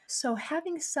So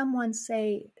having someone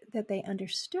say that they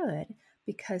understood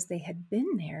because they had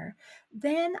been there,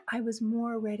 then I was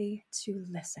more ready to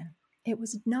listen. It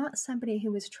was not somebody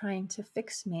who was trying to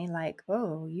fix me like,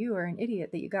 oh, you are an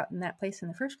idiot that you got in that place in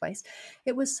the first place.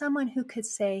 It was someone who could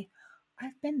say,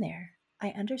 I've been there. I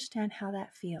understand how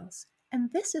that feels.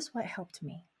 And this is what helped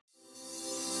me.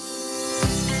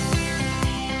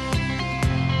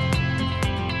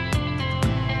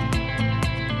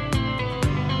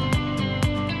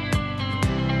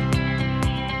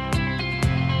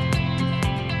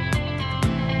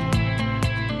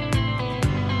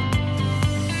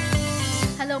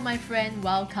 Hello, my friend.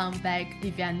 Welcome back.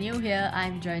 If you are new here,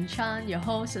 I'm Joanne Chan, your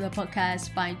host of the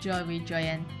podcast Find Joy with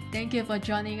Joanne. Thank you for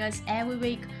joining us every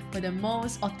week for the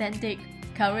most authentic,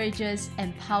 courageous,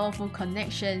 and powerful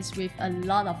connections with a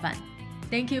lot of fun.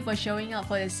 Thank you for showing up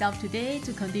for yourself today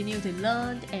to continue to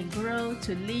learn and grow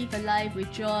to live a life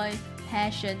with joy,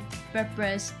 passion,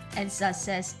 purpose, and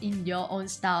success in your own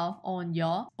style on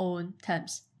your own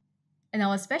terms. And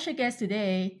our special guest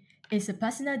today is a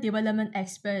personal development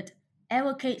expert,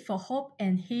 advocate for hope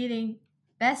and healing,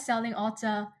 best-selling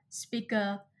author,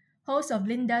 speaker, host of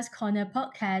Linda's Corner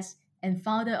podcast, and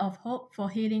founder of Hope for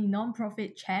Healing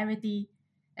nonprofit charity.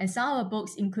 And some of her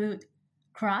books include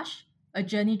Crush, A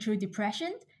Journey Through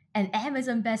Depression, an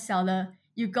Amazon bestseller,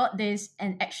 You Got This,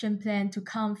 an action plan to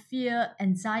calm fear,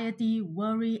 anxiety,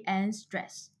 worry, and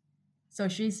stress. So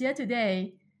she's here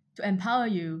today to empower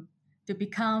you to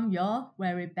become your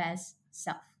very best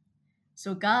self.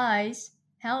 So guys,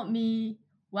 help me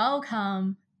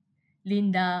welcome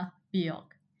Linda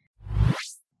Bjork.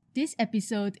 This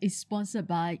episode is sponsored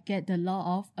by Get the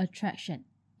Law of Attraction.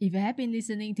 If you have been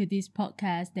listening to this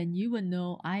podcast, then you will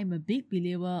know I am a big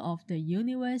believer of the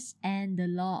universe and the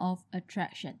law of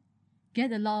attraction. Get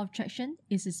the Law of Attraction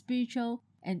is a spiritual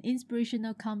and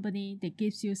inspirational company that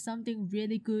gives you something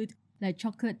really good like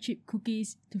chocolate chip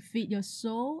cookies to feed your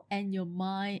soul and your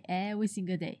mind every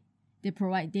single day. They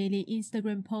provide daily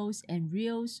Instagram posts and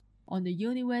reels on the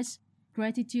universe,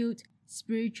 gratitude,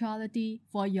 spirituality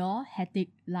for your hectic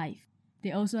life.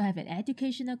 They also have an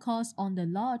educational course on the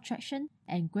law of attraction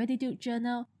and gratitude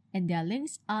journal, and their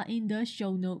links are in the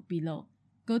show note below.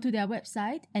 Go to their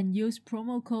website and use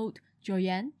promo code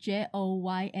Joyanne,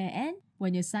 Joyan,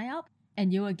 when you sign up,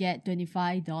 and you will get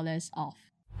 $25 off.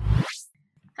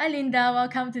 Hi Linda,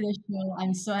 welcome to the show.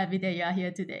 I'm so happy that you are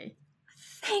here today.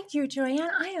 Thank you, Joanne.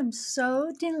 I am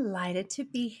so delighted to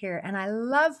be here, and I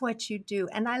love what you do,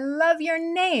 and I love your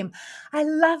name. I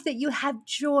love that you have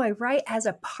joy right as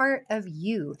a part of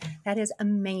you. That is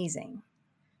amazing.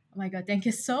 Oh my God, thank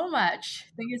you so much.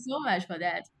 Thank you so much for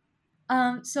that.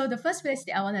 So the first place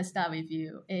that I want to start with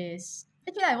you is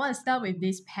actually I want to start with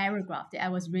this paragraph that I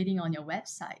was reading on your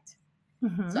website.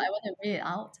 So I want to read it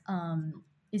out.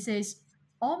 It says,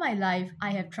 all my life I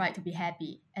have tried to be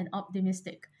happy and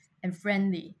optimistic and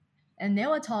friendly, and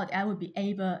never thought I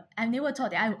never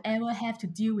thought that I would ever have to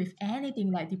deal with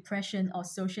anything like depression or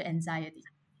social anxiety.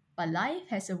 But life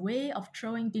has a way of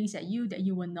throwing things at you that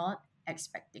you were not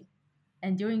expecting.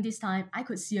 And during this time, I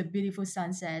could see a beautiful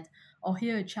sunset or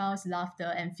hear a child's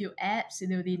laughter and feel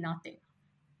absolutely nothing.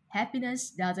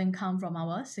 Happiness doesn't come from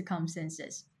our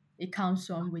circumstances. It comes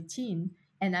from within,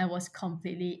 and I was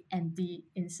completely empty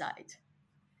inside.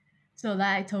 So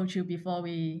like I told you before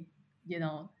we, you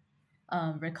know,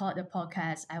 record the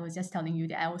podcast, I was just telling you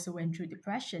that I also went through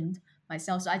depression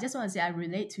myself. So I just want to say I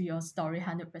relate to your story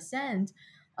 100%.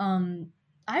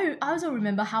 I also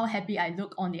remember how happy I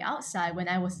looked on the outside when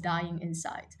I was dying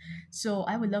inside. So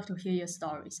I would love to hear your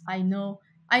stories. I know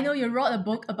you wrote a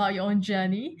book about your own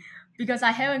journey because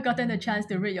I haven't gotten the chance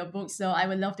to read your book. So I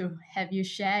would love to have you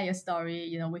share your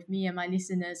story, with me and my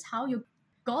listeners, how you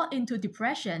got into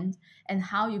depression and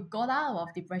how you got out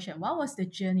of depression. What was the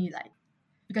journey like?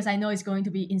 Because I know it's going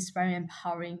to be inspiring,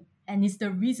 empowering, and it's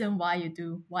the reason why you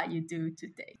do what you do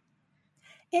today.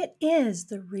 It is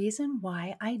the reason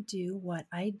why I do what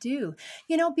I do.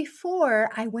 Before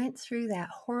I went through that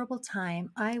horrible time,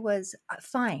 I was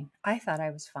fine. I thought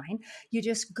I was fine. You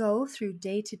just go through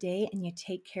day to day and you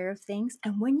take care of things.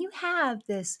 And when you have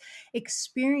this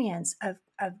experience of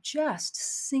just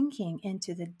sinking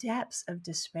into the depths of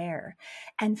despair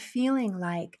and feeling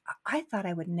like I thought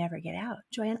I would never get out,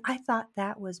 Joanne, I thought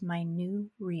that was my new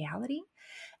reality.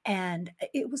 And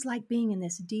it was like being in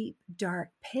this deep dark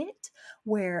pit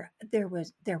where there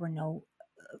were no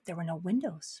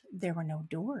windows, there were no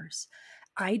doors.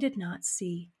 I did not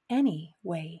see any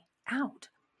way out.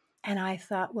 And I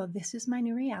thought, well, this is my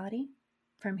new reality.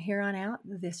 From here on out,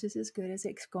 this is as good as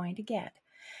it's going to get.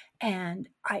 And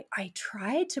I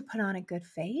tried to put on a good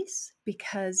face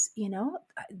because,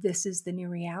 this is the new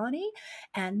reality.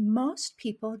 And most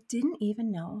people didn't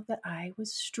even know that I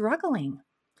was struggling.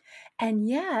 And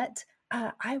yet,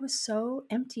 I was so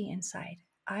empty inside.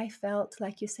 I felt,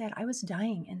 like you said, I was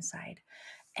dying inside.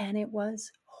 And it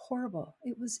was horrible.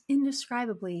 It was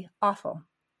indescribably awful.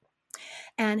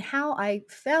 And how I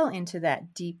fell into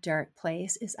that deep, dark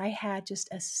place is I had just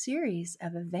a series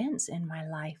of events in my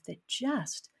life that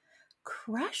just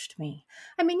crushed me.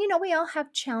 I mean, we all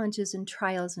have challenges and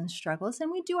trials and struggles,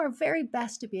 and we do our very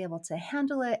best to be able to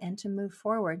handle it and to move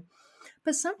forward.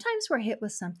 But sometimes we're hit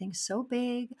with something so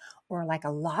big or like a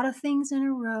lot of things in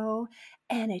a row,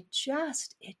 and it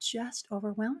just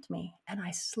overwhelmed me. And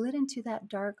I slid into that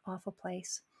dark, awful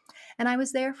place. And I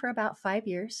was there for about 5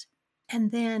 years. And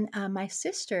then my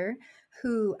sister,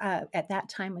 who at that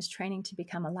time was training to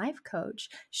become a life coach,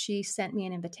 she sent me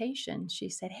an invitation. She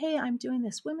said, "Hey, I'm doing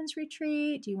this women's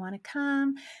retreat. Do you want to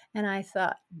come?" And I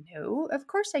thought, no, of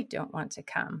course I don't want to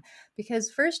come. Because,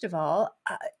 first of all,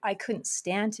 I couldn't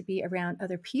stand to be around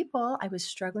other people. I was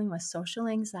struggling with social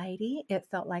anxiety. It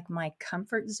felt like my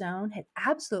comfort zone had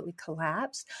absolutely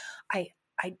collapsed. I,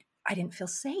 I, I didn't feel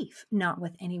safe, not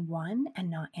with anyone and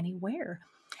not anywhere.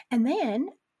 And then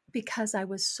because I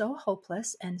was so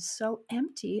hopeless and so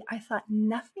empty, I thought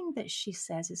nothing that she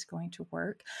says is going to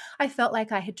work. I felt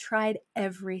like I had tried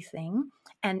everything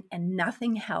and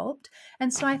nothing helped.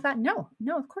 And so I thought, no,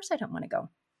 no, of course I don't want to go.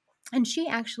 And she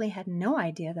actually had no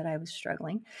idea that I was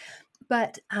struggling.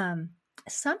 But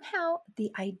somehow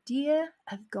the idea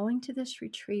of going to this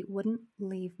retreat wouldn't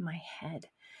leave my head.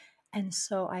 And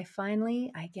so I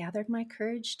gathered my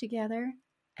courage together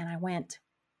and I went.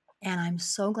 And I'm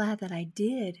so glad that I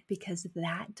did because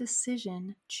that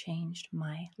decision changed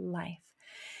my life.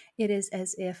 It is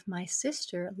as if my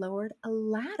sister lowered a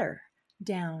ladder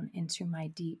down into my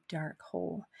deep, dark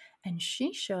hole, and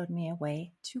she showed me a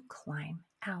way to climb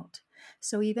out.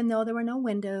 So even though there were no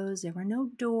windows, there were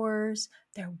no doors,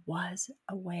 there was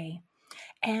a way.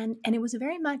 And it was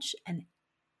very much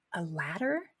a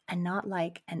ladder and not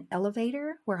like an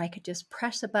elevator where I could just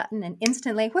press a button and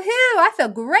instantly, woohoo, I feel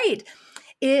great.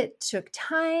 It took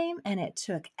time and it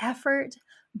took effort,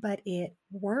 but it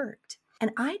worked. And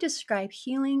I describe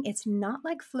healing, it's not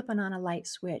like flipping on a light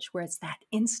switch where it's that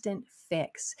instant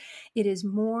fix. It is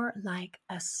more like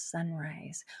a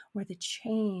sunrise where the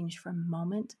change from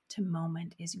moment to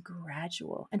moment is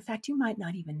gradual. In fact, you might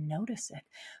not even notice it,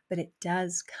 but it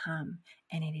does come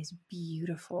and it is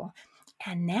beautiful.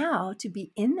 And now to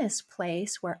be in this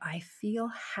place where I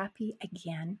feel happy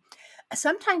again,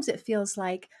 sometimes it feels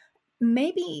like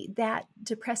maybe that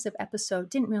depressive episode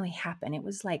didn't really happen. It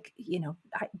was like,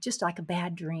 just like a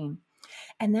bad dream.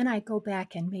 And then I go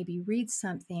back and maybe read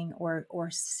something or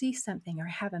see something or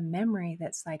have a memory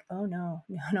that's like, oh no,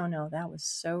 no, no, no, that was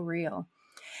so real.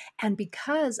 And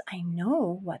because I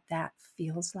know what that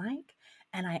feels like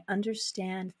and I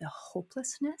understand the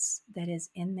hopelessness that is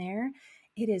in there,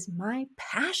 it is my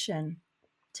passion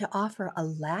to offer a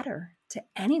ladder to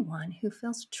anyone who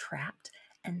feels trapped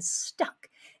and stuck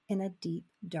in a deep,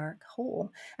 dark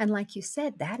hole. And like you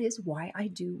said, that is why I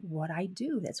do what I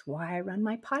do. That's why I run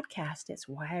my podcast. It's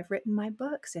why I've written my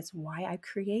books. It's why I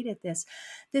created this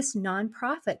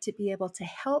nonprofit to be able to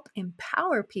help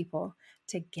empower people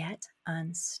to get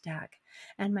unstuck.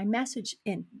 And my message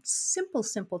in simple,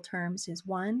 simple terms is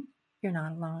one, you're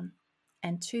not alone.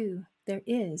 And two, there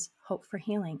is hope for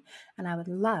healing. And I would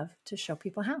love to show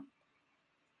people how.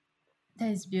 That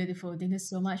is beautiful. Thank you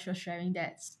so much for sharing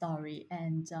that story.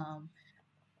 And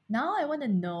now I want to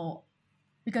know,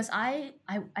 because I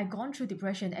gone through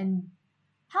depression, and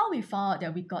how we found out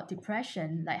that we got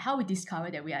depression, like how we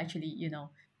discovered that we actually,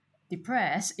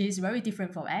 depressed, is very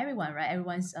different from everyone, right?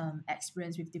 Everyone's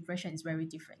experience with depression is very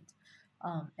different.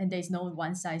 And there's no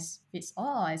one size fits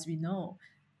all, as we know.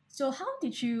 So how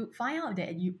did you find out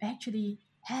that you actually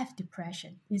have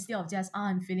depression instead of just,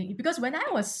 I'm feeling it? Because when I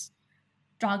was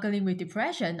struggling with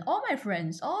depression, all my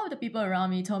friends, all the people around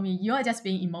me told me, you are just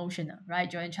being emotional, right,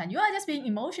 Joanne Chan? You are just being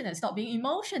emotional. Stop being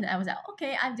emotional. I was like,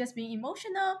 okay, I'm just being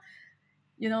emotional.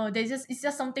 It's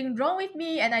just something wrong with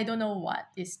me, and I don't know what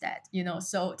is that.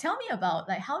 So tell me about,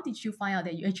 like, how did you find out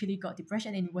that you actually got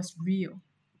depression and it was real?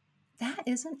 That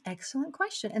is an excellent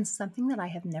question and something that I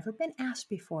have never been asked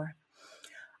before.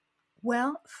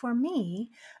 Well, for me,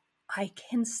 I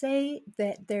can say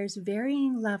that there's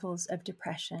varying levels of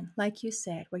depression, like you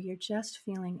said, where you're just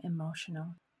feeling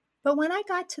emotional. But when I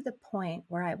got to the point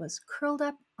where I was curled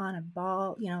up on a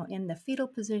ball, in the fetal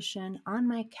position on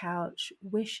my couch,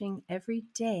 wishing every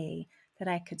day that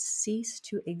I could cease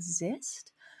to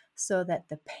exist so that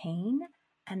the pain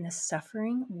and the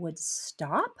suffering would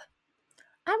stop,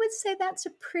 I would say that's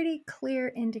a pretty clear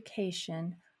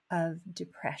indication of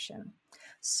depression.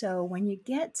 So when you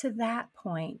get to that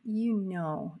point, you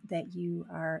know that you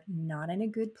are not in a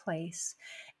good place,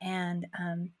 and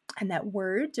that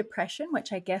word depression,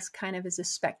 which I guess kind of is a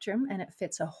spectrum, and it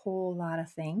fits a whole lot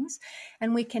of things.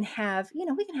 And we can have,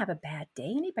 we can have a bad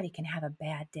day. Anybody can have a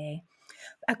bad day.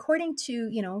 According to,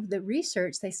 the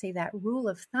research, they say that rule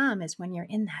of thumb is when you're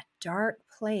in that dark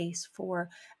place for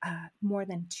more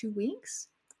than 2 weeks.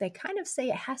 They kind of say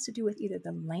it has to do with either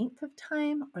the length of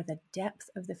time or the depth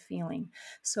of the feeling.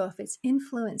 So if it's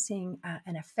influencing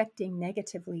and affecting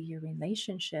negatively your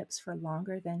relationships for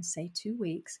longer than, say, 2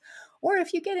 weeks, or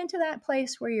if you get into that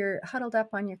place where you're huddled up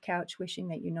on your couch wishing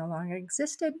that you no longer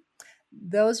existed,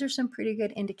 those are some pretty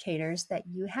good indicators that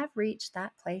you have reached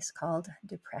that place called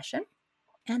depression,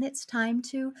 and it's time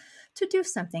to do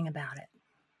something about it.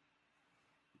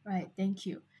 Right, thank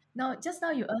you. Now, just now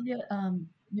you earlier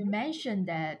you mentioned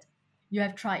that you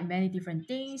have tried many different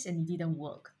things and it didn't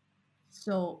work.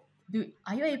 So,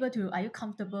 are you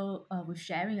comfortable with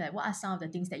sharing like what are some of the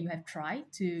things that you have tried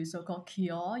to so-called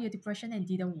cure your depression and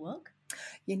didn't work?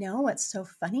 You know what's so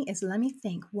funny is, let me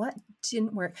think, what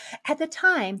didn't work. At the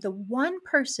time, the one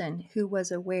person who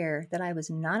was aware that I was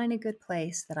not in a good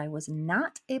place, that I was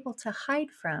not able to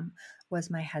hide from, was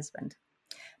my husband.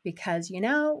 Because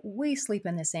we sleep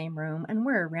in the same room and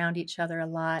we're around each other a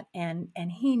lot, and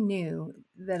he knew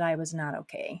that I was not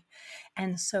okay.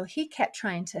 And so he kept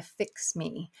trying to fix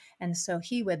me. And so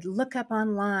he would look up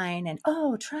online and,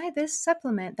 oh, try this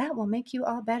supplement, that will make you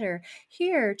all better.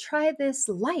 Here, try this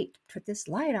light, put this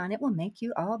light on, it will make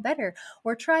you all better.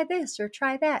 Or try this or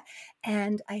try that.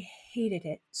 And I hated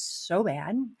it so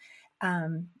bad.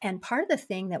 And part of the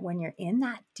thing, that when you're in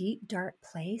that deep, dark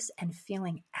place and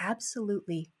feeling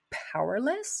absolutely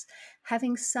powerless,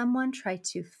 having someone try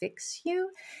to fix you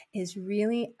is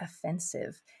really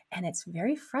offensive. And it's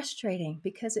very frustrating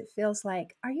because it feels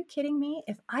like, are you kidding me?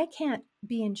 If I can't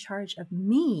be in charge of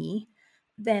me,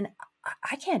 then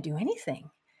I can't do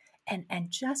anything. And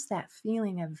just that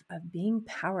feeling of being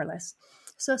powerless.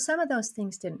 So some of those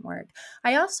things didn't work.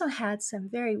 I also had some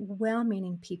very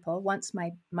well-meaning people. Once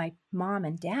my mom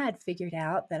and dad figured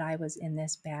out that I was in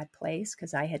this bad place,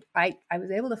 because I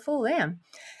was able to fool them.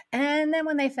 And then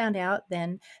when they found out,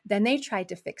 then they tried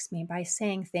to fix me by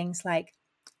saying things like,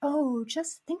 oh,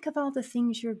 just think of all the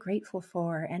things you're grateful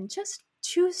for and just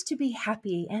choose to be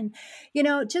happy. And,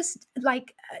 just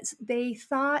like they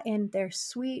thought in their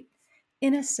sweet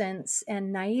innocence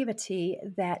and naivety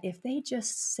that if they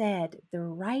just said the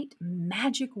right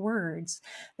magic words,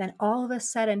 then all of a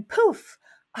sudden, poof,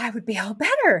 I would be all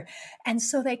better. And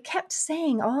so they kept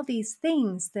saying all these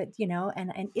things that,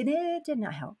 and it did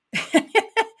not help.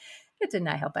 It did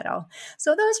not help at all.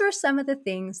 So those were some of the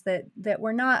things that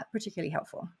were not particularly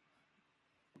helpful.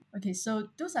 Okay, so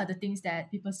those are the things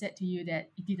that people said to you that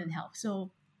it didn't help.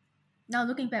 So now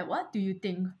looking back, what do you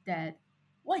think that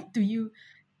what do you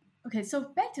okay, so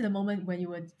back to the moment when you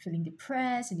were feeling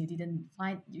depressed and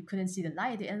you couldn't see the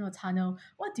light at the end of the tunnel,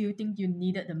 what do you think you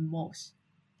needed the most?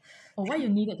 Or what you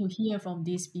needed to hear from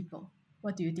these people?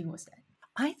 What do you think was that?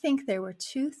 I think there were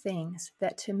two things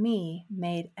that to me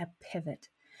made a pivot.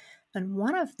 And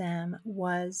one of them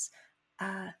was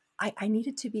I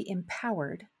needed to be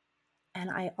empowered,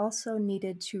 and I also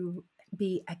needed to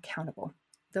be accountable.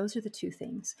 Those are the two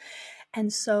things.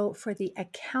 And so for the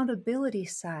accountability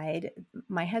side,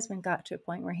 my husband got to a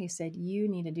point where he said, you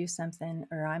need to do something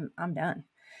or I'm done.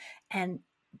 And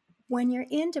when you're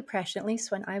in depression, at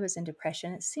least when I was in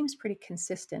depression, it seems pretty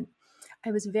consistent.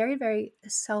 I was very, very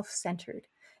self centered,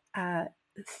 uh,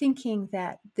 thinking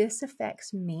that this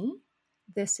affects me.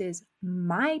 This is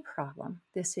my problem.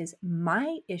 This is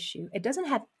my issue. It doesn't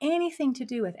have anything to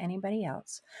do with anybody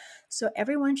else. So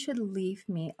everyone should leave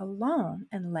me alone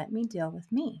and let me deal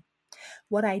with me.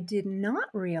 What I did not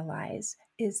realize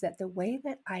is that the way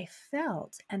that I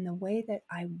felt and the way that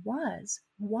I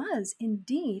was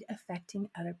indeed affecting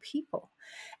other people.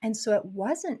 And so it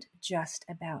wasn't just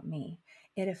about me.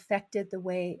 It affected the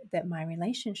way that my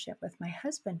relationship with my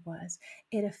husband was.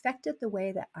 It affected the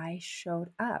way that I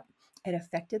showed up. It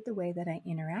affected the way that I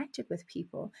interacted with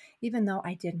people, even though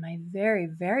I did my very,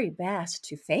 very best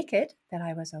to fake it, that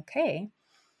I was okay.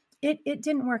 It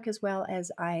didn't work as well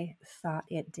as I thought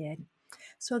it did.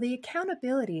 So, the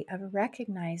accountability of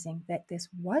recognizing that this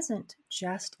wasn't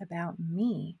just about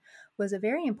me was a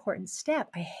very important step.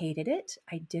 I hated it.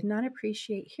 I did not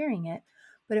appreciate hearing it,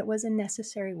 but it was a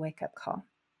necessary wake up call.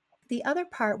 The other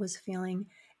part was feeling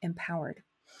empowered.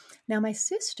 Now, my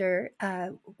sister,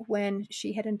 when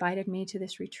she had invited me to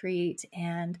this retreat,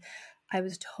 and I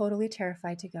was totally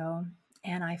terrified to go.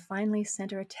 And I finally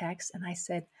sent her a text and I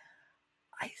said,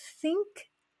 I think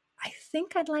I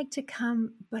think I'd like to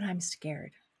come, but I'm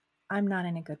scared. I'm not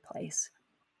in a good place.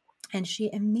 And she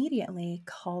immediately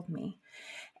called me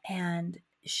and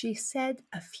she said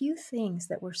a few things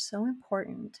that were so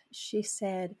important. She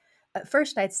said, at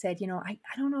first I'd said, I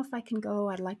don't know if I can go.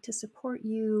 I'd like to support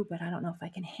you, but I don't know if I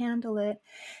can handle it.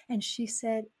 And she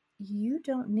said, you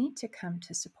don't need to come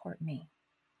to support me.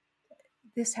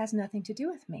 This has nothing to do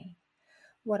with me.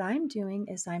 What I'm doing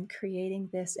is I'm creating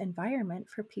this environment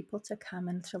for people to come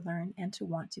and to learn and to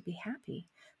want to be happy.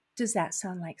 Does that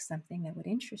sound like something that would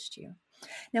interest you?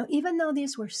 Now, even though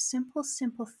these were simple,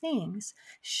 simple things,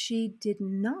 she did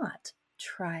not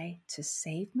try to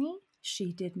save me.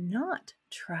 She did not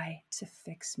try to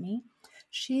fix me.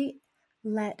 She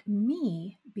let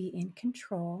me be in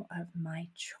control of my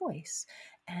choice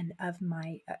and of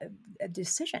my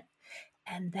decision.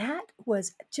 And that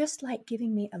was just like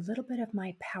giving me a little bit of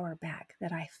my power back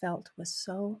that I felt was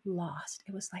so lost.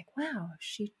 It was like, wow,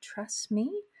 she trusts me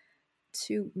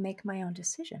to make my own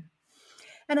decision.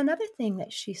 And another thing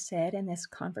that she said in this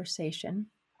conversation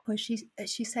was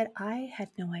she said, I had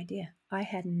no idea. I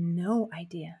had no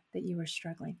idea that you were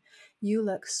struggling. You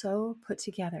look so put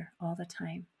together all the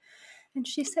time. And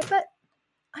she said, but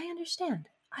I understand.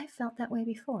 I felt that way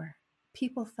before.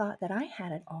 People thought that I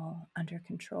had it all under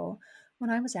control when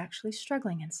I was actually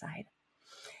struggling inside.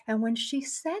 And when she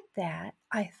said that,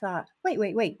 I thought, wait,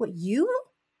 what, you?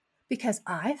 Because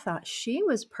I thought she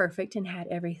was perfect and had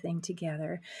everything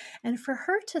together. And for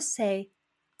her to say,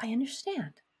 I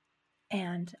understand.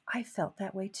 And I felt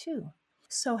that way too.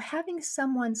 So having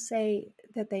someone say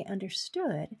that they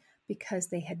understood because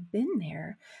they had been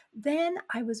there, then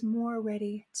I was more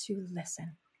ready to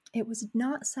listen. It was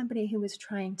not somebody who was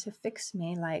trying to fix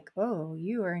me like, oh,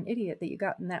 you are an idiot that you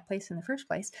got in that place in the first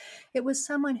place. It was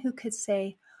someone who could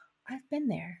say, I've been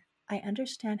there. I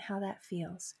understand how that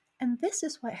feels. And this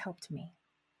is what helped me.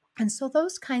 And so,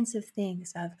 those kinds of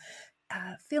things of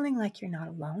feeling like you're not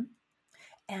alone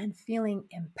and feeling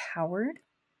empowered,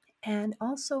 and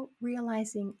also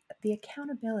realizing the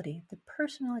accountability, the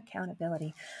personal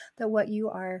accountability, that what you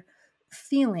are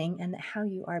feeling and how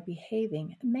you are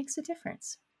behaving makes a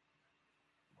difference.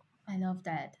 I love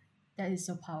that. That is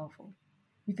so powerful.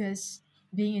 Because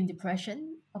being in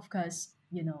depression, of course,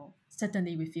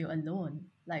 certainly we feel alone,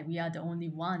 like we are the only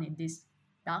one in this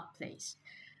dark place.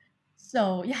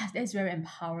 So yeah, that's very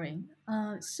empowering.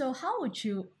 So how would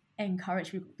you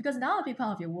encourage people? Because now a big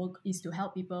part of your work is to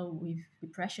help people with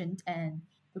depression and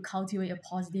to cultivate a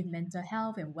positive mental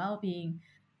health and well-being.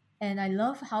 And I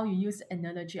love how you use the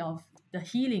analogy of the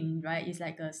healing, right? It's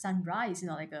like a sunrise,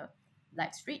 not like a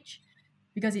light switch,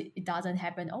 because it doesn't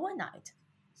happen overnight.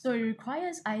 So it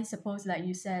requires, I suppose, like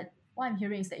you said, what I'm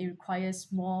hearing is that it requires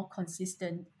more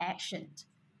consistent action,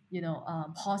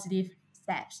 positive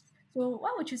steps. So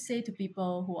what would you say to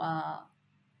people who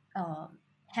are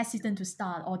hesitant to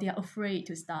start, or they are afraid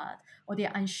to start, or they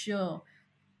are unsure?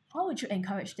 How would you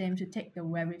encourage them to take the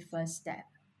very first step?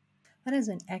 That is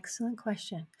an excellent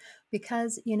question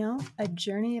because, a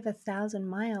journey of 1,000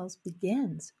 miles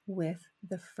begins with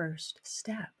the first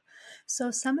step. So,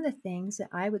 some of the things that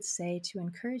I would say to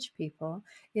encourage people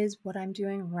is what I'm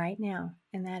doing right now,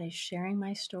 and that is sharing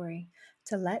my story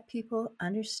to let people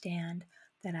understand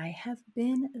that I have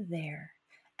been there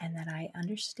and that I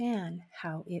understand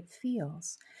how it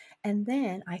feels. And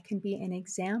then I can be an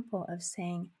example of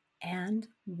saying, and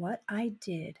what I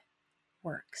did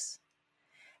works.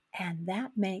 And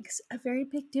that makes a very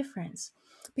big difference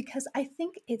because I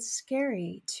think it's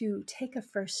scary to take a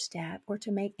first step or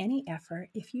to make any effort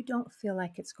if you don't feel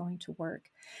like it's going to work.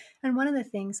 And one of the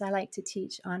things I like to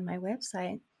teach on my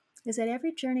website is that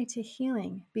every journey to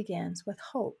healing begins with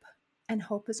hope. And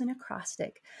hope is an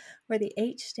acrostic where the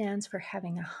H stands for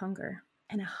having a hunger.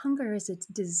 And a hunger is its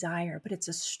desire, but it's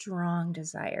a strong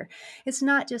desire. It's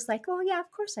not just like, oh, yeah,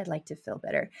 of course I'd like to feel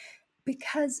better,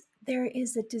 because there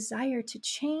is a desire to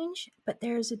change, but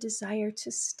there is a desire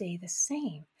to stay the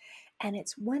same. And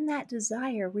it's when that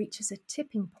desire reaches a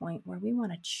tipping point where we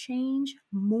want to change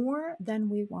more than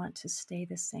we want to stay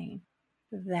the same.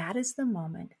 That is the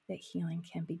moment that healing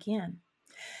can begin.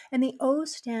 And the O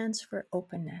stands for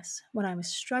openness. When I was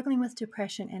struggling with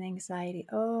depression and anxiety,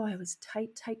 oh, I was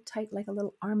tight, tight, tight, like a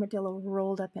little armadillo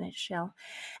rolled up in its shell.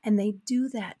 And they do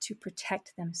that to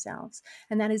protect themselves.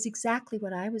 And that is exactly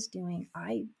what I was doing.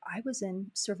 I was in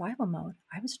survival mode.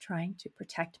 I was trying to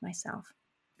protect myself.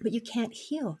 But you can't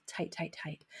heal tight, tight,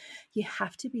 tight. You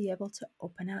have to be able to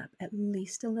open up at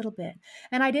least a little bit.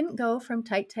 And I didn't go from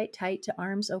tight, tight, tight to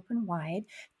arms open wide,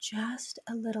 just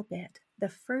a little bit. the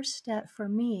first step for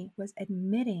me was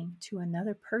admitting to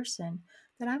another person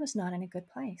that I was not in a good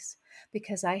place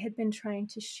because I had been trying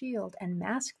to shield and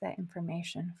mask that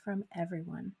information from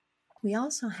everyone. We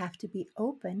also have to be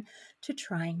open to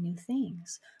trying new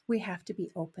things. We have to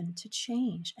be open to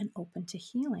change and open to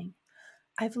healing.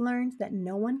 I've learned that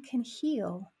no one can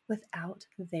heal without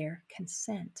their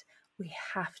consent. We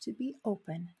have to be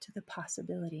open to the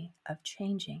possibility of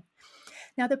changing.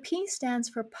 Now, the P stands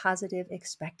for positive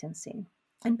expectancy.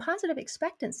 And positive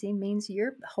expectancy means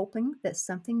you're hoping that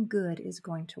something good is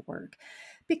going to work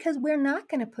because we're not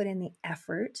going to put in the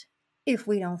effort if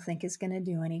we don't think it's going to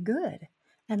do any good.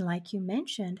 And like you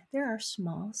mentioned, there are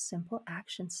small, simple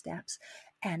action steps,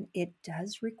 and it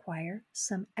does require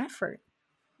some effort.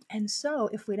 And so,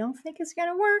 if we don't think it's going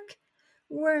to work,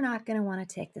 we're not going to want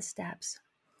to take the steps.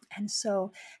 And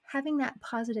so, having that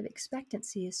positive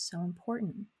expectancy is so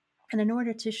important. And in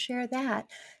order to share that,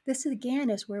 this again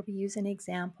is where we use an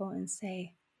example and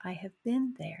say, I have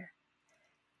been there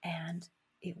and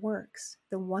it works.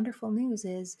 The wonderful news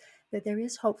is that there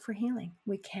is hope for healing.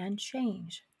 We can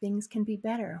change. Things can be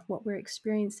better. What we're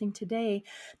experiencing today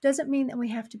doesn't mean that we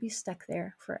have to be stuck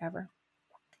there forever.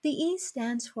 The E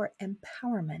stands for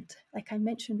empowerment. Like I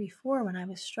mentioned before, when I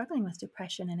was struggling with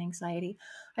depression and anxiety,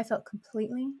 I felt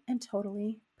completely and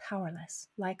totally powerless,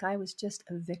 like I was just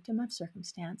a victim of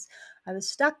circumstance. I was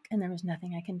stuck and there was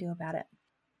nothing I can do about it.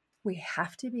 We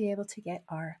have to be able to get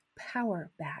our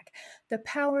power back. The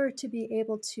power to be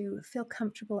able to feel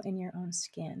comfortable in your own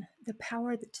skin. The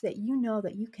power that you know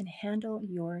that you can handle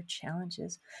your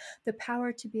challenges. The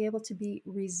power to be able to be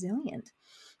resilient.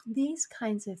 These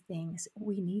kinds of things,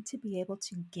 we need to be able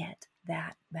to get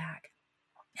that back.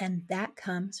 And that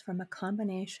comes from a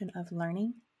combination of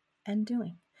learning and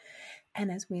doing.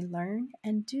 And as we learn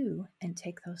and do and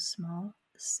take those small,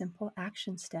 simple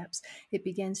action steps, it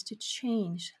begins to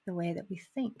change the way that we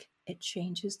think. It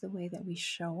changes the way that we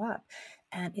show up,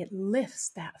 and it lifts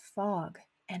that fog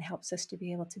and helps us to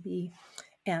be able to be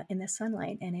in the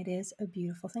sunlight. And it is a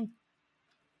beautiful thing.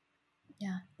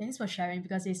 Yeah, thanks for sharing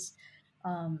because it's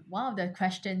one of the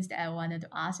questions that I wanted to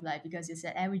ask, like because you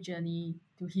said every journey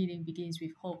to healing begins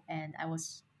with hope, and I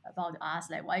was about to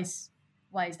ask like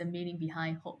what is the meaning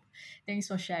behind hope? Thanks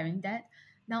for sharing that.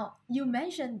 Now you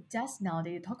mentioned just now that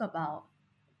you talk about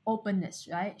openness,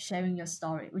 right? Sharing your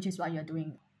story, which is what you're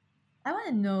doing. I want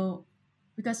to know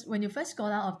because when you first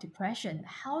got out of depression,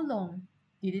 how long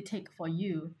did it take for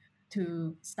you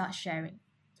to start sharing,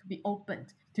 to be open,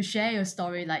 to share your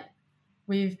story like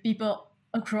with people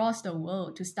across the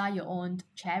world, to start your own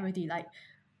charity? Like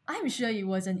I'm sure it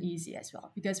wasn't easy as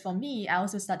well because for me, I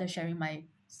also started sharing my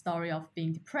story of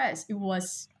being depressed. It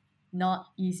was not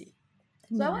easy.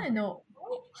 So I want No. to know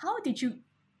how did you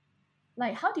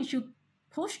how did you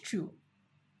push through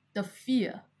the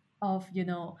fear of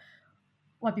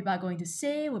what people are going to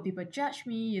say, will people judge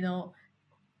me,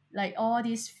 like all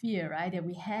this fear, right, that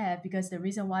we have because the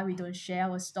reason why we don't share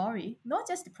our story, not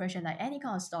just depression, like any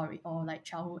kind of story or like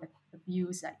childhood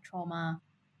abuse, like trauma,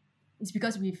 is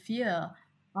because we fear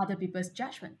other people's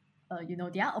judgment,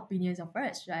 their opinions of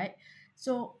us, right?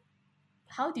 So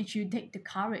how did you take the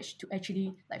courage to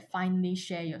actually like finally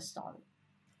share your story?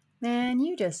 Man,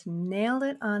 you just nailed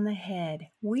it on the head.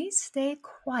 We stay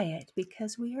quiet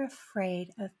because we are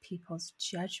afraid of people's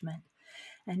judgment.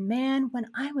 And man, when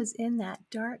I was in that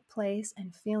dark place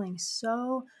and feeling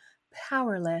so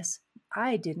powerless,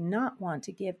 I did not want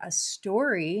to give a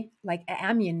story like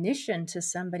ammunition to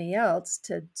somebody else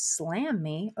to slam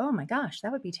me. Oh my gosh,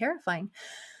 that would be terrifying.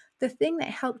 The thing that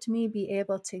helped me be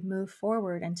able to move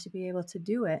forward and to be able to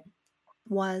do it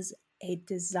was a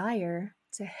desire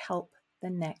to help the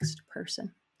next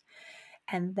person.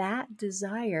 And that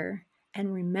desire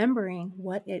and remembering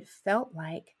what it felt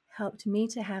like helped me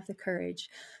to have the courage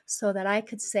so that I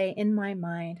could say in my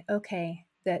mind, okay,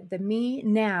 the me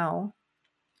now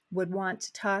would want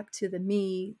to talk to the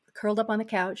me curled up on the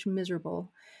couch,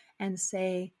 miserable, and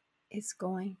say, it's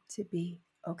going to be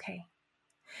okay.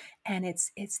 And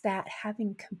it's that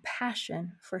having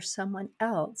compassion for someone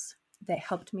else that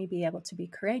helped me be able to be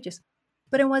courageous.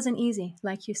 But it wasn't easy,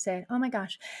 like you said. Oh my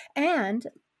gosh. And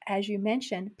as you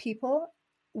mentioned, people,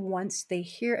 once they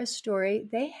hear a story,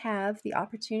 they have the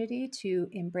opportunity to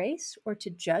embrace or to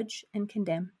judge and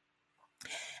condemn.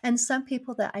 And some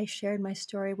people that I shared my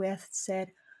story with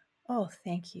said, oh,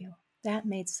 thank you. That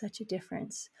made such a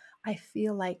difference. I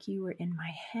feel like you were in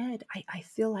my head. I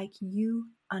feel like you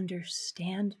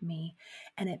understand me.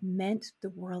 And it meant the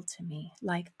world to me.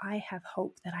 Like I have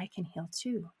hope that I can heal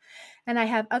too. And I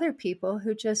have other people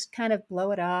who just kind of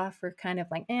blow it off or kind of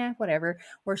like, whatever,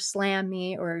 or slam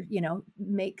me or,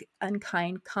 make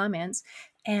unkind comments.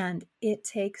 And it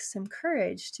takes some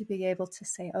courage to be able to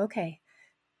say, okay,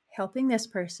 helping this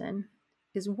person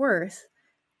is worth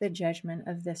the judgment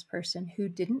of this person who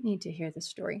didn't need to hear the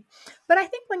story. But I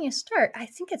think when you start, I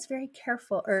think it's very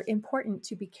careful or important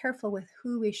to be careful with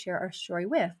who we share our story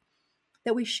with,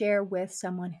 that we share with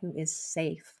someone who is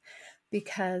safe.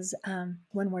 Because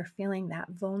when we're feeling that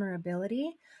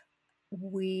vulnerability,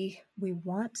 we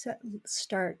want to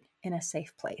start in a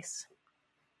safe place.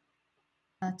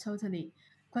 Totally.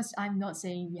 Because I'm not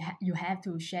saying you have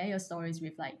to share your stories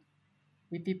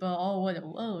with people all over the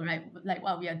world, right? Like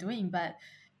what we are doing, but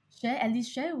at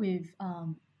least share with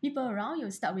people around you.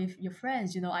 Start with your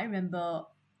friends. I remember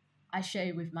I share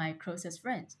it with my closest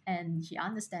friends, and he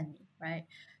understand me, right?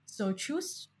 So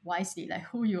choose wisely, like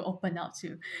who you open up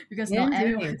to, because not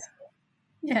everyone. Indeed.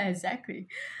 Yeah, exactly.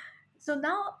 So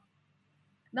now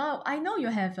I know you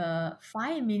have a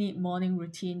 5-minute morning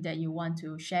routine that you want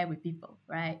to share with people,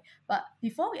 right? But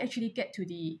before we get to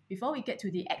the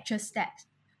actual steps,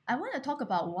 I want to talk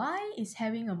about why is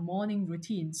having a morning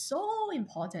routine so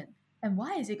important, and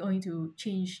why is it going to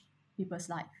change people's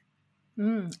life?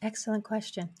 Excellent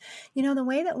question. The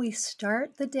way that we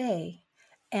start the day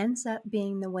ends up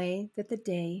being the way that the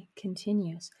day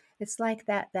continues. It's like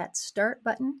that start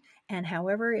button, and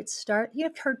however it start,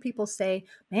 you've heard people say,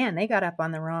 "Man, they got up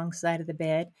on the wrong side of the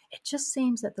bed." It just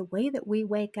seems that the way that we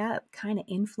wake up kind of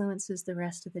influences the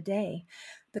rest of the day.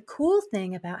 The cool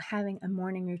thing about having a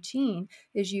morning routine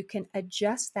is you can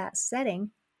adjust that setting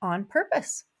on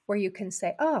purpose, where you can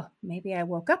say, "Oh, maybe I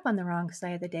woke up on the wrong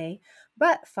side of the day,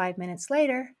 but 5 minutes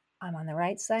later, I'm on the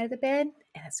right side of the bed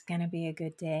and it's going to be a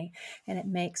good day." And it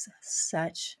makes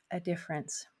such a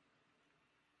difference.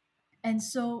 And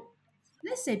so,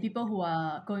 let's say people who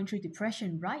are going through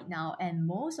depression right now, and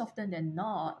most often than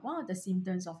not, one of the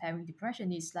symptoms of having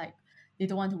depression is like they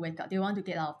don't want to wake up, they want to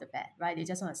get out of the bed, right? They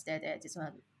just want to stay there,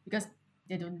 because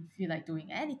they don't feel like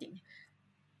doing anything.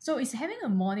 So, is having a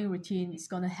morning routine is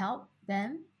going to help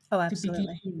them Oh, to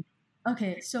absolutely. begin?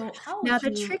 Okay, so how Now,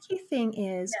 would the you? tricky thing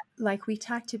is, like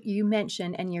you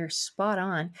mentioned, and you're spot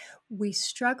on, we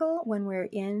struggle when we're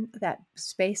in that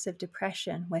space of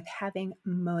depression with having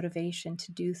motivation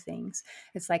to do things.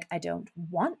 It's like, I don't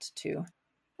want to.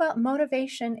 Well,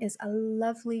 motivation is a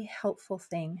lovely, helpful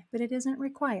thing, but it isn't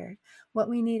required. What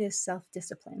we need is self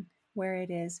discipline, where it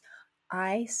is,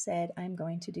 I said I'm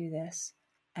going to do this,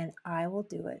 and I will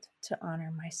do it to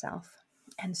honor myself.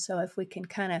 And so if we can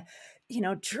kind of,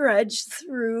 trudge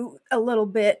through a little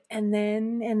bit and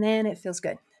then it feels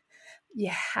good. You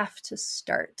have to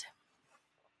start.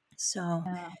 So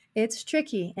uh, it's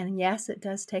tricky. And yes, it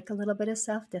does take a little bit of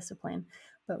self discipline,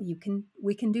 but we can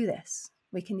do this.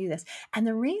 We can do this. And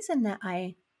the reason that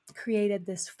I created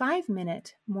this 5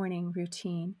 minute morning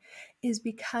routine is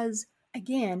because,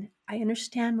 again, I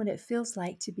understand what it feels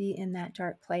like to be in that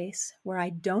dark place where I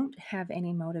don't have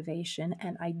any motivation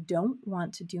and I don't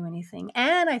want to do anything.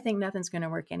 And I think nothing's going to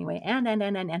work anyway.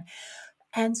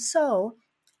 And so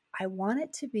I want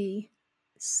it to be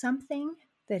something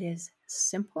that is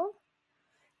simple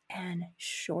and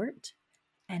short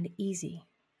and easy.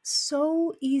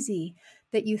 So easy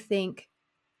that you think,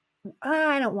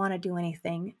 I don't want to do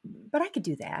anything, but I could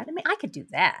do that. I mean, I could do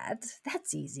that.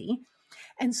 That's easy.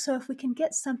 And so, if we can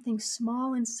get something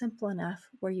small and simple enough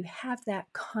where you have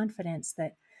that confidence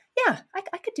that, yeah,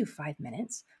 I could do 5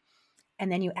 minutes, and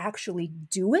then you actually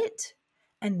do it,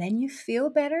 and then you feel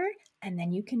better, and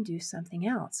then you can do something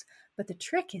else. But the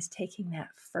trick is taking that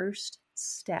first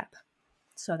step.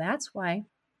 So that's why.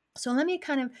 So let me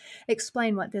kind of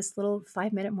explain what this little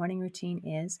 5 minute morning routine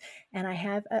is. And I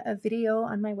have a video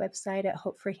on my website at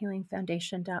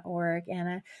hopeforhealingfoundation.org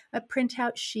and a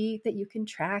printout sheet that you can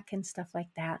track and stuff like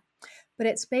that. But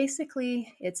it's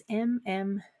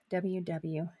MMWW.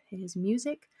 It is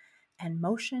music and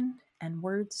motion and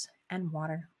words and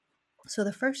water. So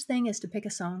the first thing is to pick a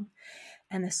song,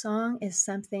 and the song is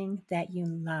something that you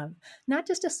love. Not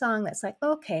just a song that's like,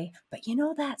 okay, but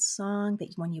that song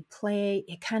that when you play,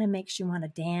 it kind of makes you want to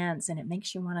dance and it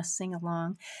makes you want to sing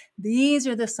along. These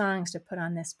are the songs to put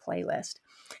on this playlist.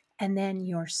 And then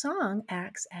your song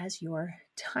acts as your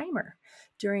timer.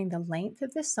 During the length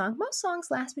of this song, most songs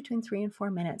last between 3 and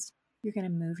 4 minutes. You're going to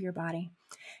move your body.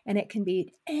 And it can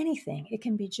be anything. It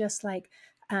can be just like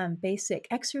basic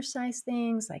exercise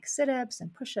things like sit-ups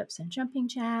and push-ups and jumping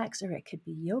jacks, or it could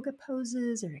be yoga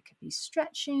poses, or it could be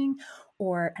stretching,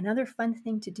 or another fun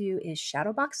thing to do is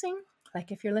shadow boxing.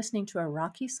 Like if you're listening to a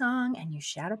Rocky song and you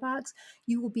shadow box,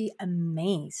 you will be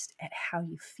amazed at how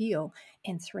you feel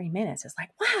in 3 minutes. It's like,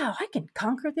 wow, I can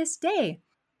conquer this day.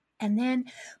 And then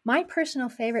my personal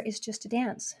favorite is just to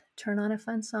dance. Turn on a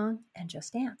fun song and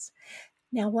just dance.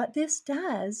 Now, what this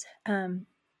does,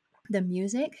 the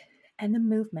music and the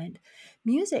movement,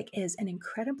 music is an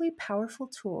incredibly powerful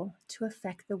tool to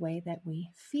affect the way that we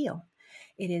feel.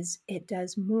 It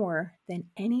does more than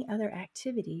any other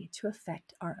activity to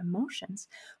affect our emotions,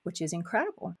 which is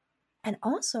incredible. And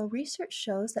also, research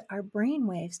shows that our brain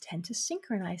waves tend to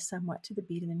synchronize somewhat to the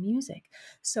beat of the music.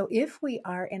 So, if we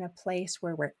are in a place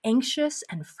where we're anxious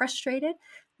and frustrated,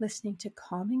 listening to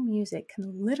calming music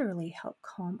can literally help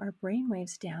calm our brain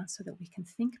waves down so that we can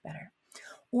think better.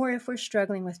 Or if we're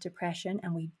struggling with depression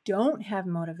and we don't have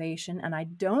motivation and I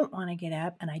don't want to get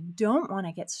up and I don't want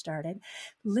to get started,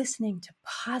 listening to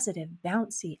positive,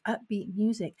 bouncy, upbeat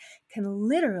music can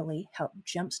literally help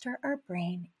jumpstart our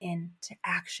brain into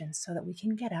action so that we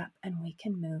can get up and we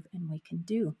can move and we can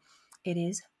do. It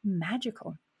is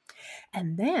magical.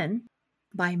 And then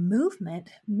by movement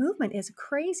is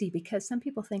crazy because some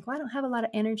people think, well, I don't have a lot of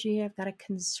energy, I've got to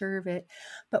conserve it.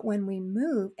 But when we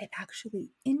move, it actually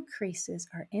increases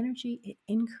our energy, it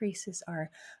increases our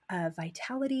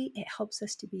vitality, it helps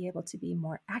us to be able to be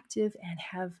more active and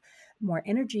have more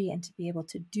energy and to be able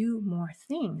to do more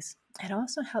things. It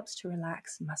also helps to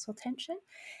relax muscle tension.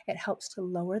 It helps to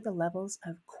lower the levels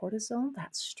of cortisol,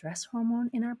 that stress hormone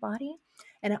in our body.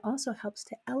 And it also helps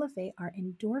to elevate our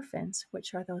endorphins,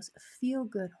 which are those feel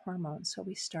good hormones. So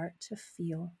we start to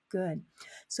feel good.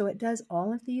 So it does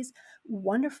all of these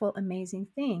wonderful, amazing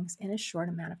things in a short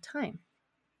amount of time.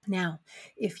 Now,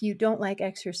 if you don't like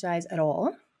exercise at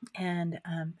all and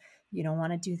you don't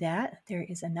want to do that, there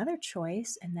is another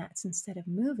choice, and that's instead of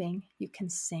moving, you can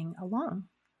sing along.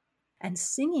 And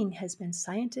singing has been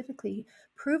scientifically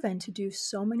proven to do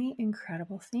so many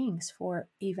incredible things for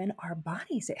even our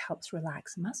bodies. It helps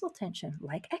relax muscle tension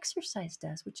like exercise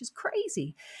does, which is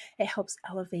crazy. It helps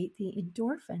elevate the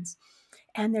endorphins.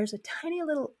 And there's a tiny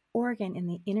little organ in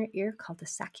the inner ear called the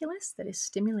sacculus that is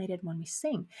stimulated when we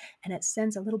sing, and it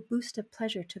sends a little boost of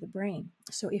pleasure to the brain.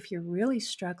 So if you're really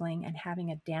struggling and having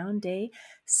a down day,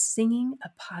 singing a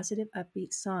positive,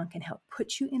 upbeat song can help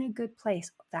put you in a good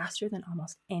place faster than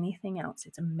almost anything else.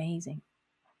 It's amazing.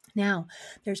 Now,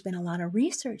 there's been a lot of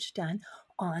research done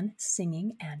on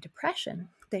singing and depression.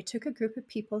 They took a group of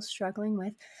people struggling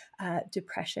with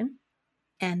depression,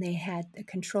 and they had a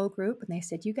control group, and they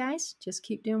said, you guys just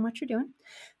keep doing what you're doing.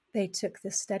 They took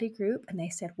the study group and they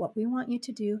said, what we want you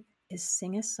to do is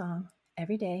sing a song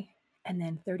every day. And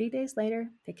then 30 days later,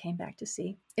 they came back to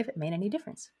see if it made any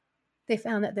difference. They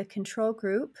found that the control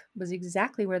group was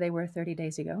exactly where they were 30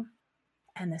 days ago.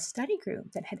 And the study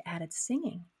group that had added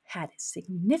singing had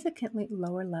significantly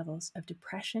lower levels of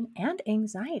depression and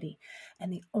anxiety.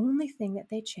 And the only thing that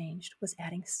they changed was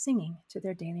adding singing to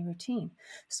their daily routine.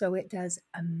 So it does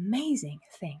amazing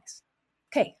things.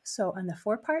 Okay, so on the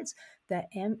 4 parts, the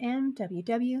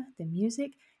MMWW, the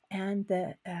music, and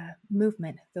the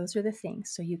movement, those are the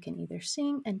things. So you can either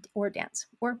sing or dance,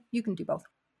 or you can do both.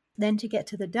 Then to get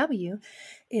to the W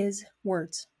is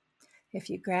words. If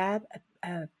you grab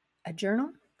a journal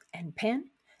and pen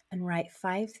and write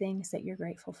 5 things that you're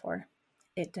grateful for,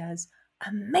 it does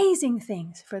amazing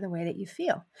things for the way that you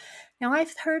feel. Now,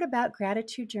 I've heard about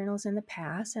gratitude journals in the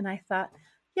past, and I thought,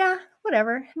 yeah,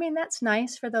 whatever. I mean, that's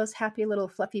nice for those happy little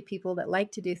fluffy people that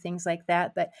like to do things like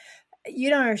that, but you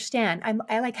don't understand.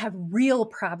 I like have real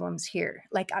problems here.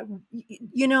 Like,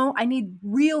 I need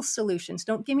real solutions.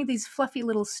 Don't give me these fluffy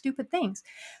little stupid things.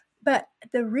 But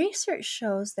the research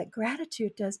shows that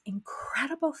gratitude does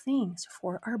incredible things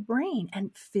for our brain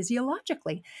and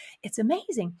physiologically. It's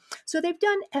amazing. So they've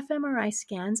done fMRI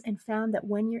scans and found that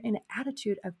when you're in an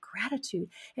attitude of gratitude,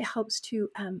 it helps to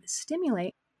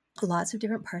stimulate lots of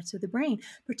different parts of the brain,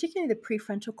 particularly the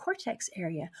prefrontal cortex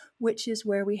area, which is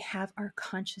where we have our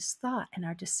conscious thought and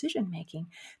our decision making.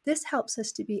 This helps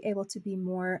us to be able to be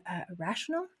more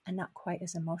rational and not quite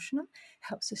as emotional,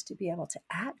 helps us to be able to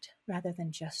act rather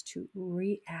than just to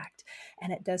react.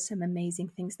 And it does some amazing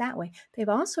things that way. They've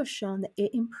also shown that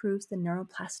it improves the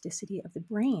neuroplasticity of the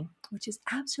brain, which is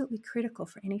absolutely critical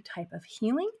for any type of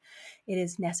healing. It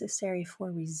is necessary for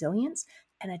resilience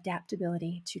and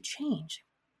adaptability to change.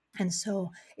 And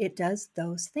so it does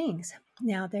those things.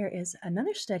 Now, there is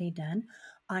another study done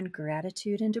on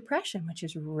gratitude and depression, which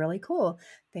is really cool.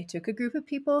 They took a group of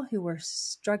people who were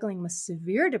struggling with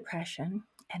severe depression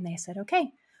and they said,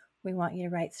 okay, We want you to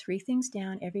write 3 things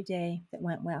down every day that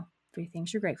went well, 3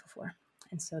 things you're grateful for.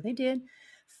 And so they did.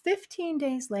 15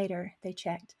 days later, they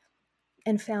checked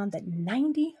and found that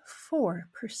 94%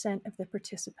 of the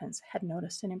participants had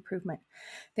noticed an improvement.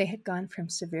 They had gone from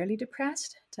severely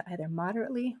depressed to either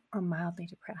moderately or mildly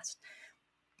depressed.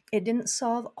 It didn't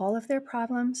solve all of their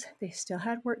problems. They still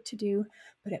had work to do,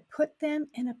 but it put them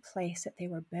in a place that they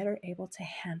were better able to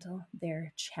handle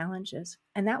their challenges.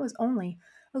 And that was only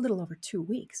a little over 2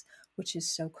 weeks, which is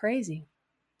so crazy.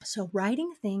 So,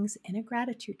 writing things in a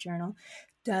gratitude journal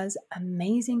does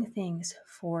amazing things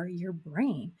for your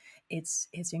brain. It's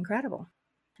incredible.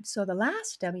 So, the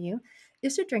last W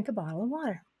is to drink a bottle of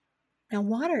water. Now,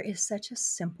 water is such a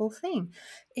simple thing.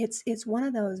 It's one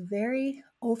of those very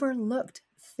overlooked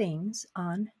things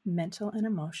on mental and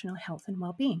emotional health and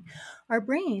well-being. Our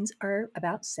brains are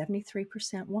about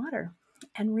 73% water.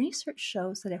 And research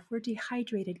shows that if we're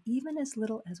dehydrated even as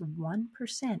little as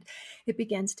 1%, it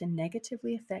begins to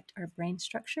negatively affect our brain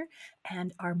structure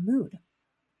and our mood.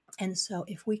 And so,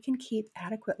 if we can keep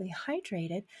adequately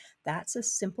hydrated, that's a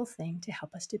simple thing to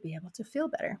help us to be able to feel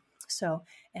better. So,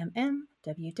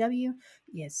 WW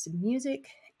is music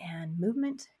and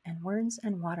movement and words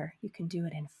and water. You can do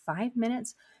it in 5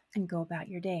 minutes and go about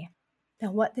your day.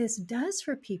 Now, what this does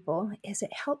for people is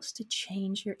it helps to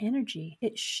change your energy.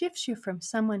 It shifts you from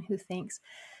someone who thinks,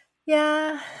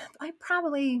 yeah, I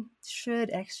probably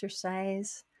should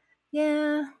exercise.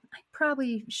 Yeah, I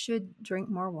probably should drink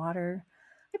more water.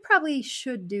 I probably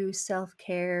should do self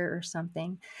care or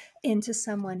something, into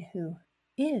someone who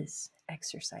is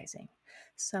exercising,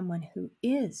 someone who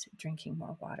is drinking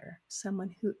more water,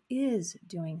 someone who is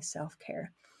doing self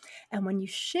care. And when you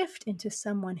shift into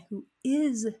someone who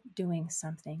is doing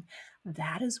something,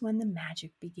 that is when the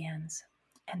magic begins.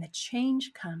 And the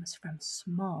change comes from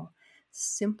small,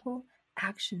 simple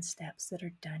action steps that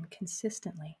are done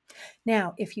consistently.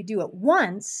 Now, if you do it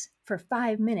once for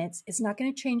 5 minutes, it's not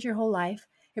going to change your whole life.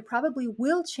 It probably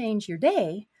will change your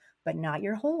day, but not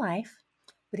your whole life.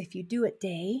 But if you do it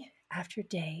day after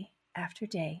day after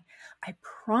day, I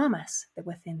promise that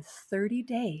within 30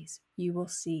 days, you will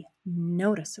see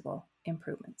noticeable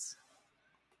improvements.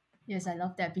 Yes, I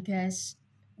love that because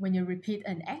when you repeat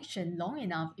an action long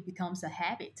enough, it becomes a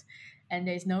habit. And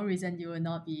there's no reason you will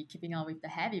not be keeping up with the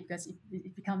habit because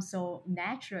it becomes so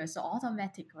natural, so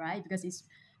automatic, right? Because it's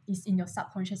in your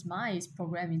subconscious mind, it's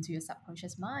programmed into your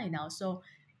subconscious mind now. So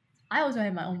I also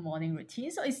have my own morning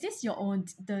routine. So is this your own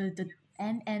the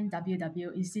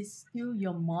NMWW? Is this still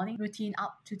your morning routine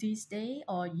up to this day,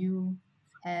 or you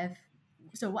have?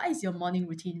 So what is your morning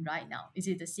routine right now? Is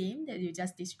it the same that you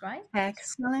just described?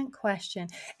 Excellent question.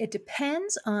 It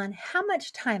depends on how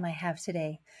much time I have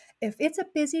today. If it's a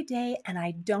busy day and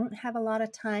I don't have a lot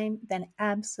of time, then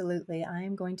absolutely I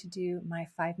am going to do my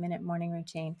 5 minute morning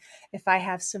routine. If I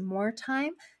have some more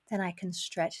time, then I can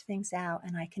stretch things out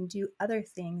and I can do other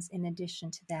things in addition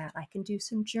to that. I can do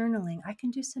some journaling. I can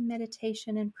do some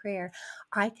meditation and prayer.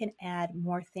 I can add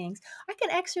more things. I can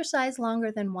exercise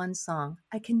longer than one song.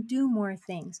 I can do more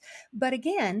things. But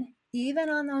again, even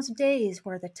on those days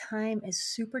where the time is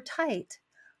super tight,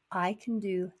 I can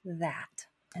do that.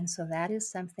 And so that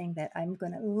is something that I'm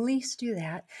going to at least do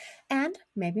that and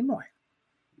maybe more.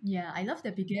 Yeah, I love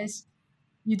that because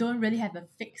you don't really have a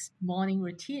fixed morning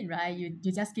routine, right? You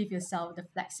just give yourself the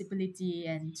flexibility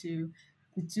and to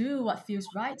do what feels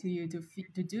right to you,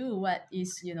 to do what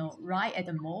is right at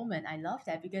the moment. I love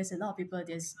that because a lot of people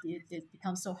they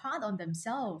become so hard on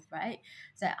themselves, right?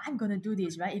 It's like I'm gonna do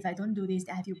this, right? If I don't do this,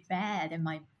 then I feel bad, and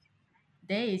my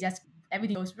day just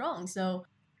everything goes wrong. So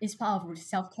it's part of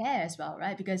self care as well,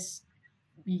 right? Because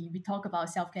we talk about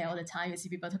self care all the time. You see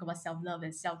people talk about self love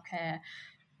and self care,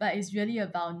 but it's really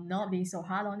about not being so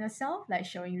hard on yourself, like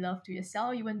showing love to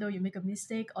yourself even though you make a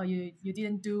mistake or you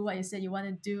didn't do what you said you want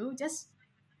to do. Just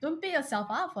don't beat yourself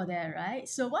up for that, right?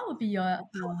 So what would be your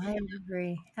Oh, I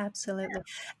agree. Absolutely.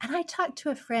 And I talked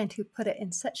to a friend who put it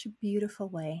in such a beautiful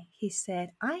way. He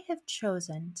said, I have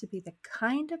chosen to be the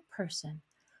kind of person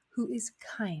who is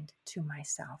kind to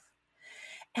myself.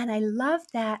 And I love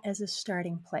that as a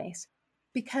starting place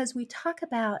because we talk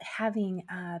about having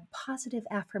positive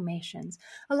affirmations.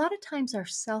 A lot of times, our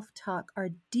self talk, our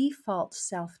default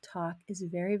self talk, is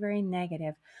very, very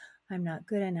negative. I'm not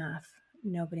good enough.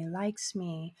 Nobody likes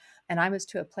me. And I was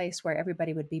to a place where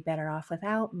everybody would be better off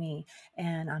without me.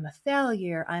 And I'm a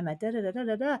failure. I'm a da da da da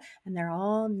da da. And they're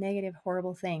all negative,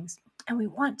 horrible things. And we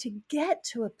want to get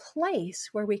to a place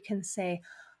where we can say,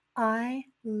 I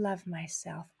love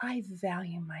myself. I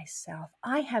value myself.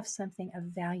 I have something of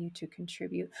value to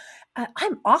contribute.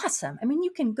 I'm awesome. I mean,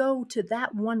 you can go to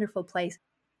that wonderful place.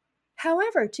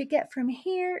 However, to get from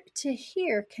here to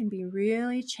here can be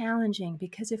really challenging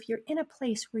because if you're in a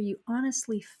place where you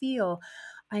honestly feel,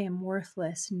 I am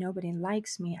worthless, nobody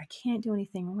likes me, I can't do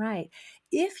anything right,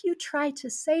 if you try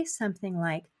to say something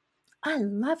like, I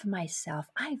love myself.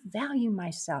 I value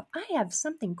myself. I have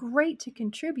something great to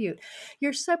contribute.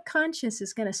 Your subconscious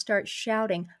is going to start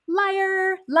shouting,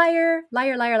 liar, liar,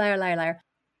 liar, liar, liar, liar, liar.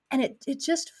 And it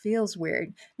just feels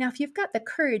weird. Now, if you've got the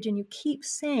courage and you keep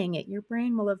saying it, your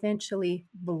brain will eventually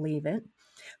believe it.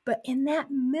 But in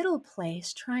that middle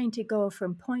place, trying to go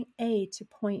from point A to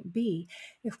point B,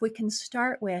 if we can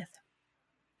start with,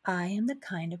 I am the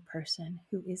kind of person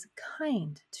who is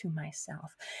kind to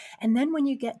myself. And then when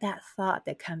you get that thought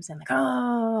that comes in, like,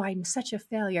 oh, I'm such a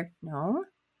failure. No,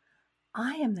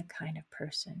 I am the kind of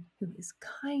person who is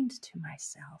kind to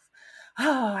myself.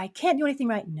 Oh, I can't do anything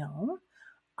right. No,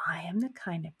 I am the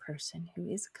kind of person who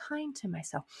is kind to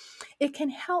myself. It can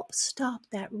help stop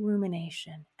that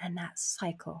rumination and that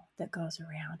cycle that goes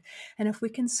around. And if we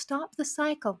can stop the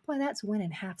cycle, boy, that's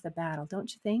winning half the battle,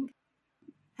 don't you think?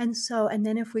 And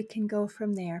then if we can go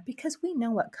from there, because we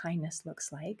know what kindness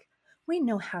looks like, we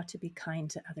know how to be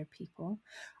kind to other people.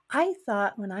 I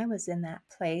thought when I was in that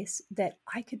place that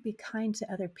I could be kind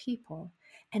to other people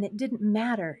and it didn't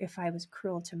matter if I was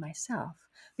cruel to myself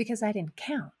because I didn't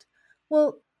count.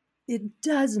 Well, it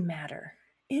does matter.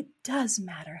 It does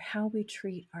matter how we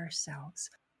treat ourselves.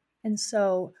 And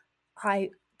so I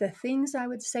the things I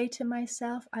would say to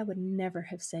myself, I would never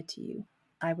have said to you.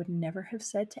 I would never have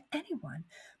said to anyone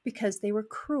because they were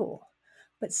cruel.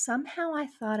 But somehow I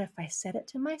thought if I said it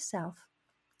to myself,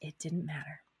 it didn't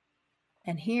matter.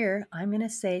 And here I'm going to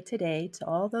say today to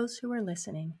all those who are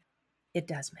listening, it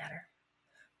does matter.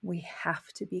 We have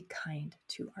to be kind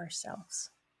to ourselves.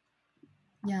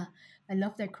 Yeah, I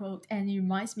love that quote. And it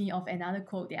reminds me of another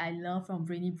quote that I love from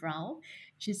Brené Brown.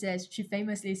 She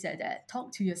famously said that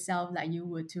talk to yourself like you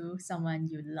would to someone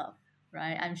you love,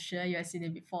 right? I'm sure you have seen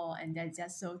it before, and that's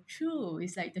just so true.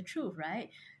 It's like the truth,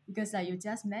 right? Because, like you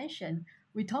just mentioned,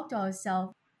 we talk to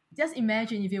ourselves. Just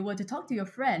imagine if you were to talk to your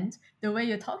friend the way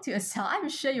you talk to yourself, I'm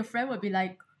sure your friend would be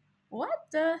like, what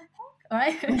the heck? All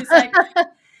right? It's like,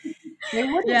 They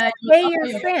wouldn't yeah, you stay your offer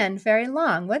your friend very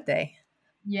long, would they?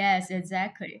 Yes,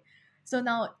 exactly. So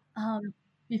now,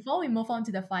 before we move on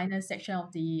to the final section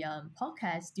of the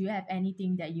podcast, do you have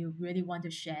anything that you really want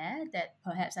to share that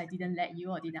perhaps I didn't let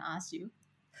you or didn't ask you?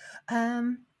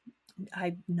 Um,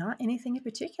 I not anything in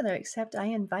particular, except I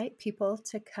invite people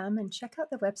to come and check out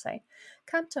the website.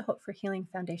 Come to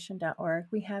hopeforhealingfoundation.org.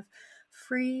 We have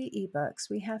free ebooks,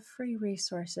 we have free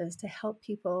resources to help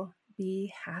people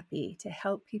be happy, to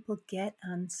help people get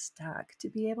unstuck, to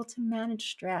be able to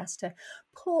manage stress, to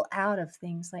pull out of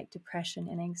things like depression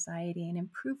and anxiety and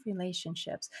improve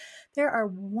relationships. There are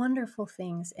wonderful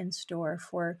things in store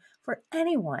for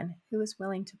anyone who is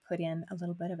willing to put in a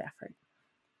little bit of effort.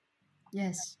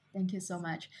 Yes, thank you so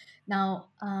much. Now,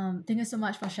 thank you so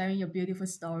much for sharing your beautiful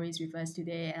stories with us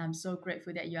today. And I'm so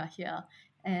grateful that you are here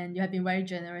and you have been very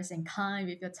generous and kind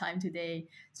with your time today.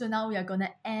 So now we are going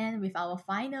to end with our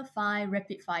final five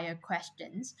rapid fire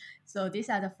questions. So these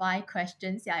are the five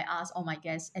questions that I ask all my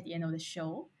guests at the end of the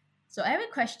show. So every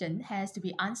question has to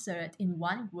be answered in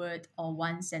one word or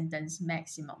one sentence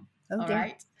maximum. Oh All dear,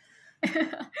 right.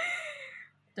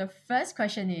 The first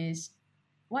question is,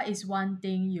 what is one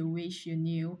thing you wish you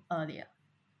knew earlier?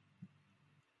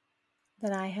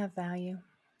 that I have value.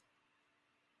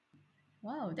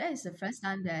 Wow, that is the first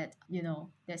time that,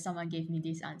 that someone gave me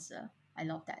this answer. I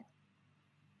love that.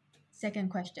 Second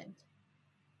question.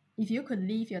 If you could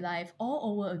live your life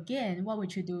all over again, what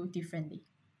would you do differently?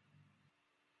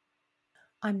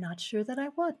 I'm not sure that I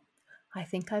would. I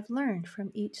think I've learned from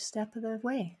each step of the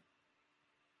way.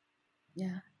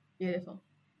 Yeah, beautiful.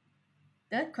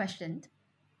 Third question.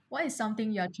 What is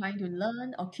something you're trying to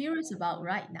learn or curious about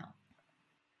right now?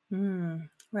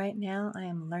 Right now, I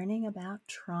am learning about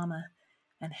trauma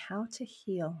and how to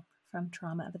heal from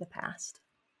trauma of the past.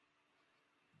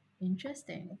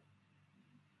 Interesting.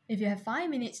 If you have 5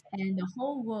 minutes and the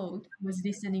whole world was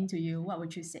listening to you, what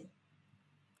would you say?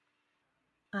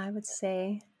 I would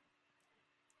say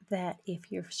that if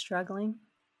you're struggling,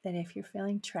 that if you're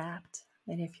feeling trapped,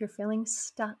 that if you're feeling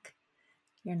stuck,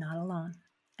 you're not alone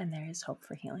and there is hope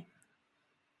for healing.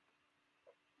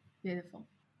 Beautiful.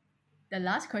 The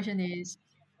last question is,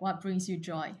 what brings you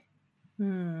joy?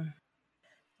 Hmm.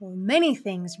 Well, many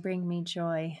things bring me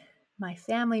joy. My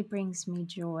family brings me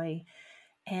joy.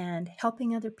 And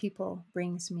helping other people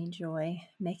brings me joy.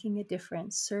 Making a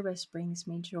difference, service brings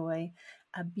me joy.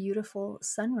 A beautiful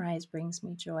sunrise brings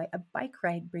me joy. A bike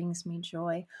ride brings me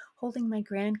joy. Holding my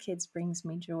grandkids brings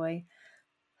me joy.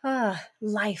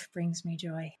 Life brings me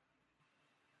joy.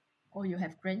 Oh, you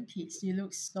have grandkids. You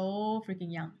look so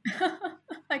freaking young.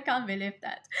 I can't believe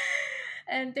that.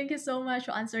 And thank you so much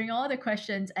for answering all the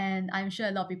questions. And I'm sure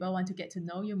a lot of people want to get to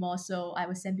know you more. So I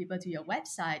will send people to your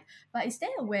website. But is there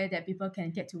a way that people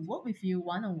can get to work with you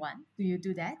one on one? Do you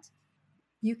do that?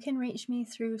 You can reach me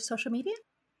through social media,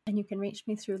 and you can reach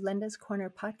me through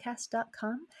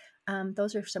lindascornerpodcast.com.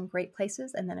 Those are some great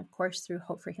places. And then, of course, through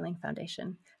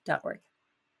hopeforhealingfoundation.org.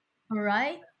 All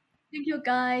right. Thank you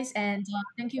guys, and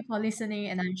thank you for listening.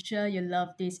 And I'm sure you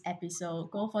love this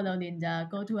episode. Go follow Linda,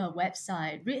 go to her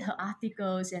website, read her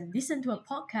articles, and listen to her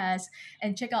podcast,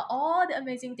 and check out all the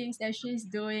amazing things that she's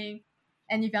doing.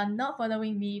 And if you're not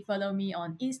following me, follow me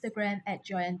on Instagram at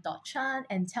joanne.chan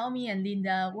and tell me and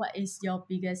Linda what is your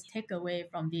biggest takeaway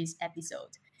from this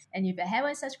episode. And if you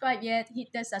haven't subscribed yet,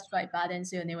 hit the subscribe button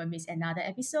so you'll never miss another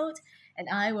episode. And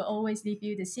I will always leave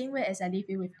you the same way as I leave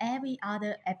you with every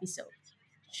other episode.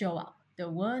 Show up. The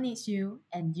world needs you,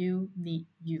 and you need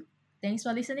you. Thanks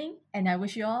for listening, and I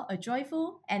wish you all a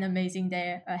joyful and amazing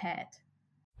day ahead.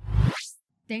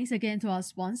 Thanks again to our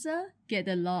sponsor, Get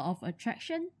the Law of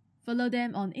Attraction. Follow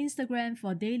them on Instagram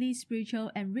for daily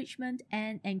spiritual enrichment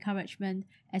and encouragement,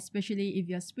 especially if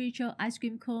your spiritual ice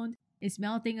cream cone is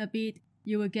melting a bit.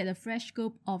 You will get a fresh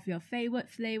scoop of your favorite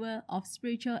flavor of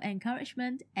spiritual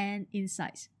encouragement and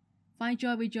insights. Find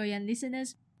Joy with Joyanne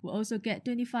listeners will also get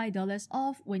 $25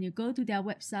 off when you go to their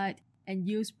website and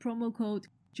use promo code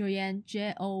Joyanne,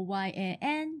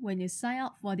 Joyan, when you sign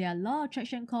up for their Law of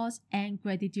Attraction course and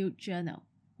gratitude journal.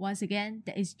 Once again,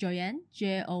 that is Joyanne,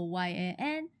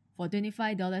 Joyan, for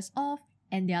 $25 off,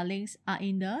 and their links are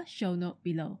in the show note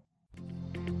below.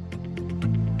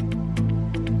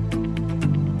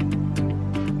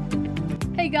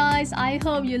 Hey guys, I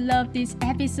hope you love this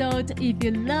episode. If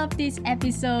you love this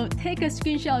episode, take a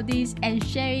screenshot of this and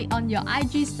share it on your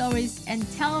IG stories and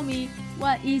tell me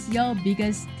what is your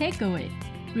biggest takeaway.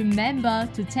 Remember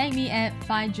to tag me at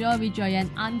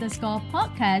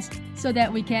findjoywithjoyanne_podcast so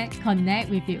that we can connect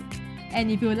with you.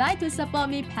 And if you would like to support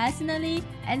me personally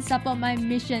and support my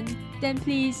mission, then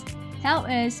please help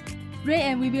us rate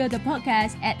and review the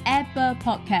podcast at Apple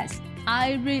Podcasts.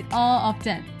 I read all of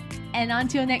them. And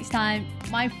until next time,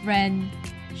 my friend,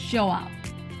 show up.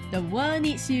 The world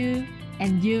needs you,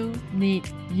 and you need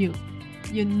you.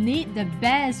 You need the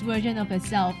best version of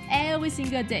yourself every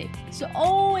single day. So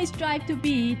always strive to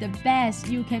be the best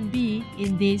you can be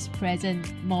in this present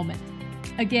moment.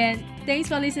 Again, thanks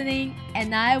for listening,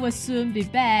 and I will soon be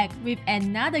back with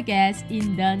another guest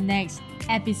in the next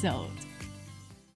episode.